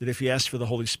that if you ask for the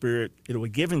Holy Spirit, it will be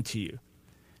given to you.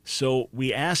 So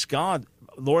we ask God,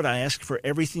 Lord, I ask for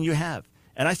everything you have.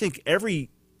 And I think every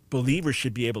believer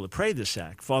should be able to pray this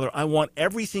act. Father, I want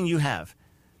everything you have.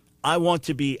 I want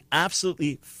to be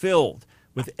absolutely filled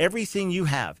with everything you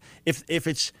have.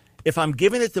 If I'm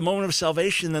given at the moment of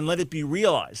salvation, then let it be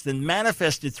realized, then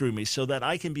manifested through me so that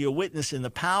I can be a witness in the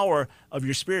power of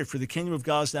your Spirit. For the kingdom of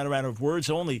God is not a matter of words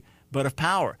only, but of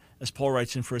power, as Paul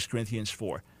writes in 1 Corinthians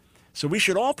 4. So we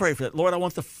should all pray for that. Lord, I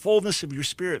want the fullness of your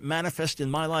Spirit manifest in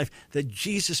my life, that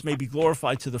Jesus may be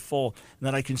glorified to the full, and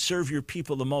that I can serve your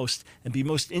people the most and be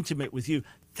most intimate with you.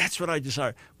 That's what I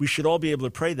desire. We should all be able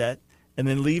to pray that and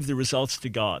then leave the results to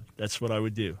God. That's what I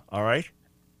would do. All right?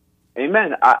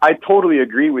 Amen. I totally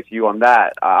agree with you on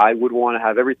that. I would want to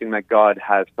have everything that God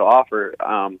has to offer.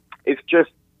 It's just,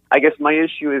 I guess my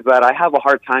issue is that I have a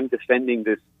hard time defending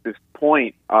this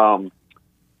point.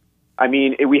 I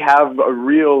mean, we have a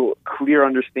real clear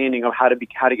understanding of how to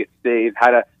get saved,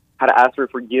 how to ask for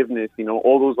forgiveness,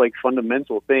 all those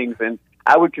fundamental things. And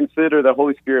I would consider the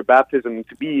Holy Spirit baptism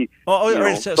to be. All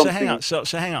right. So hang on. So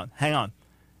hang on.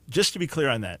 Just to be clear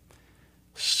on that.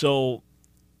 So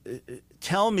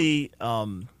tell me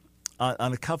on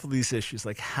a couple of these issues,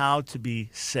 like how to be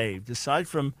saved, aside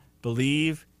from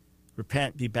believe,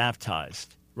 repent, be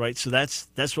baptized, right? So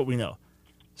that's what we know.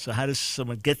 So how does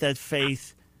someone get that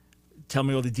faith? tell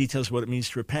me all the details of what it means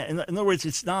to repent. In other words,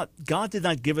 it's not, God did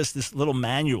not give us this little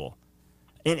manual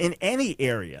in any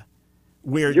area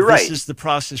where You're this right. is the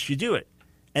process you do it.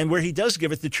 And where he does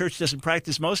give it, the church doesn't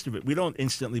practice most of it. We don't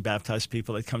instantly baptize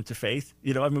people that come to faith.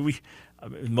 You know, I mean,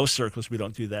 in most circles, we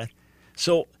don't do that.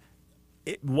 So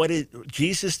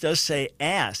Jesus does say,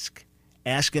 ask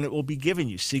and it will be given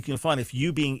you. Seek and find. If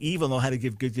you, being evil, know how to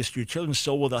give good gifts to your children,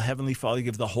 so will the Heavenly Father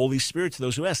give the Holy Spirit to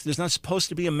those who ask. There's not supposed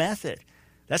to be a method.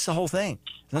 That's the whole thing.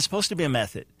 It's not supposed to be a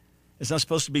method. It's not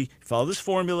supposed to be follow this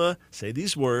formula, say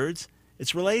these words.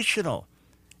 It's relational.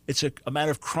 It's a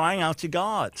matter of crying out to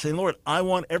God, saying, Lord, I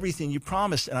want everything you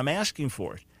promised, and I'm asking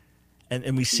for it.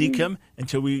 And we seek him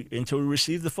until we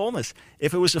receive the fullness.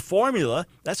 If it was a formula,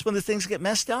 that's when the things get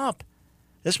messed up.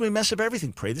 That's when we mess up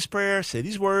everything. Pray this prayer, say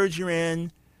these words you're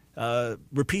in,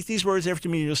 repeat these words after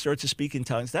me, and you'll start to speak in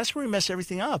tongues. That's where we mess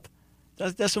everything up.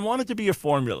 That doesn't want it to be a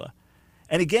formula.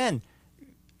 And again,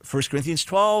 1 Corinthians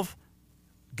 12,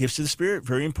 gifts of the Spirit,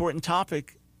 very important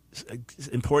topic,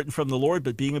 important from the Lord,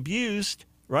 but being abused,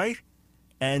 right?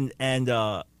 And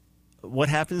what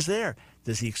happens there?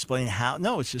 Does he explain how?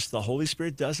 No, it's just the Holy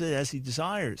Spirit does it as he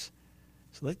desires.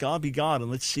 So let God be God, and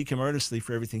let's seek him earnestly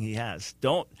for everything he has.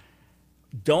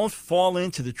 Don't fall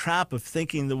into the trap of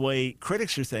thinking the way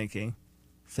critics are thinking.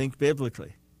 Think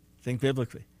biblically. Think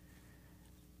biblically.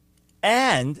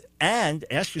 And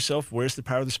ask yourself, where's the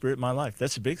power of the Spirit in my life?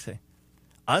 That's a big thing.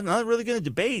 I'm not really going to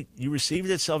debate. You received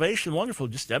it at salvation. Wonderful.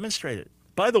 Just demonstrate it.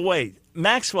 By the way,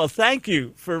 Maxwell, thank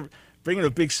you for bringing a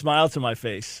big smile to my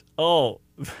face. Oh,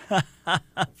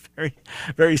 very,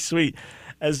 very sweet.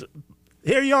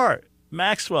 Here you are,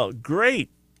 Maxwell. Great.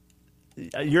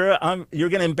 You're going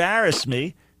to embarrass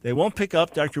me. They won't pick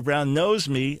up. Dr. Brown knows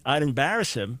me. I'd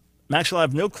embarrass him. Maxwell, I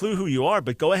have no clue who you are,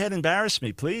 but go ahead and embarrass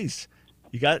me, please.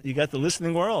 You got the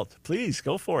listening world. Please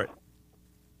go for it.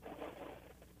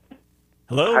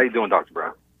 Hello. How you doing, Dr.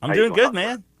 Brown? I'm doing good,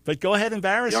 man. But go ahead and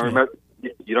embarrass me.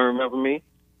 You don't remember me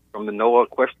from the Noah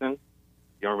question?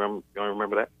 You don't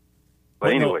remember that?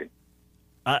 But Well, no. anyway,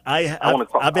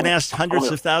 I've been asked hundreds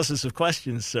of thousands of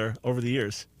questions, sir, over the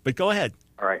years. But go ahead.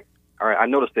 All right. I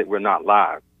noticed that we're not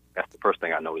live. That's the first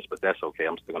thing I noticed, but that's okay.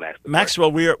 I'm still going to ask the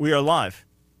Maxwell, we are live.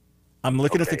 I'm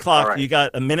looking at the Okay, clock. all right. You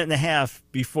got a minute and a half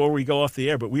before we go off the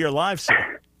air, but we are live,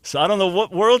 sir. So I don't know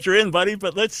what world you're in, buddy,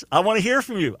 but I want to hear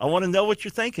from you. I want to know what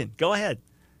you're thinking. Go ahead.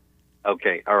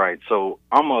 Okay, all right. So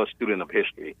I'm a student of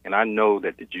history, and I know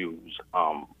that the Jews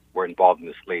were involved in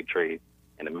the slave trade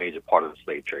and a major part of the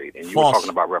slave trade. And you were False. talking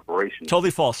about reparations. Totally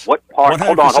false. What part?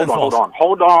 100%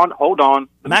 Hold on. Let me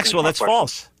Maxwell, finish my that's question.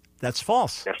 false. That's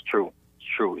false. That's true. It's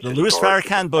true. It's The Louis historic.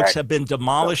 Farrakhan books Fact. have been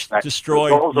demolished, Fact.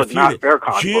 destroyed, Those are not refuted.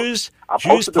 Farrakhan Jews books. I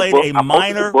posted the played book- a I posted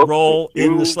minor the book. role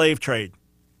in the Jews- slave trade.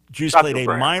 Jews Dr. played a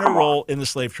Brown, minor come on. role in the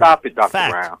slave trade. Stop it, Dr.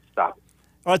 Fact. Brown. Stop it.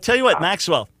 I'll tell you what,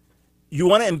 Maxwell, you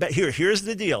want to here's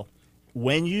the deal.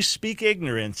 When you speak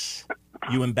ignorance,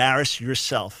 you embarrass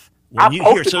yourself. When you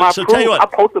hear, so tell you what, I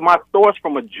posted my source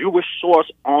from a Jewish source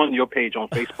on your page on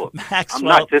Facebook. Maxwell, I'm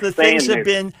not just the saying things have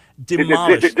this. been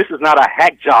demolished. This is not a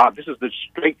hack job. This is the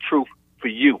straight truth for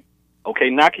you. Okay,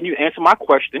 now can you answer my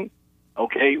question?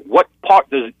 Okay, what part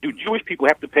do Jewish people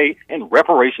have to pay in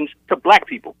reparations to black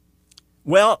people?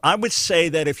 Well, I would say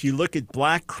that if you look at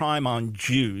black crime on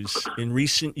Jews in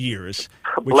recent years,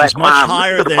 which Black is much crime,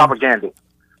 higher listen to the than propaganda.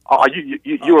 Are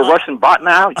you a Russian bot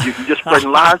now? You just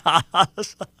spreading lies?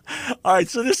 All right,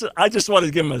 so I just want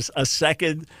to give him a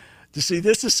second to see.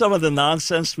 This is some of the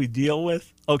nonsense we deal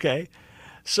with. Okay,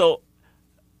 so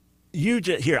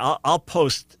here I'll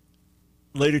post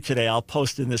later today. I'll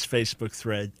post in this Facebook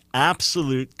thread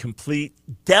absolute, complete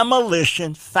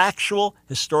demolition, factual,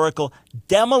 historical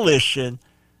demolition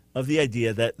of the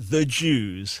idea that the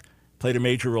Jews played a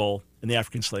major role in the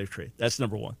African slave trade. That's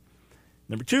number one.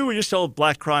 Number two, we're just told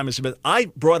black crime is a myth. I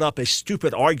brought up a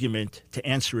stupid argument to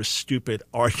answer a stupid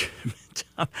argument.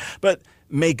 But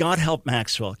may God help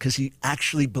Maxwell, because he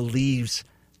actually believes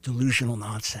delusional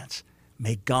nonsense.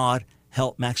 May God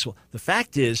help Maxwell. The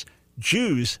fact is,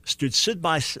 Jews stood side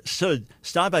by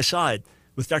side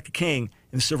with Dr. King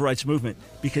in the Civil Rights Movement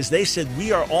because they said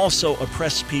we are also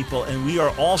oppressed people and we are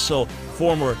also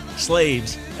former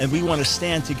slaves and we want to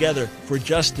stand together for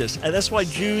justice. And that's why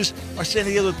Jews are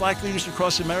standing together with black leaders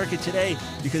across America today,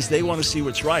 because they want to see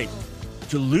what's right.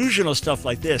 Delusional stuff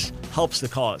like this helps the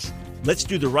cause. Let's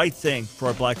do the right thing for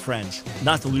our black friends,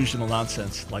 not delusional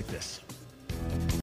nonsense like this.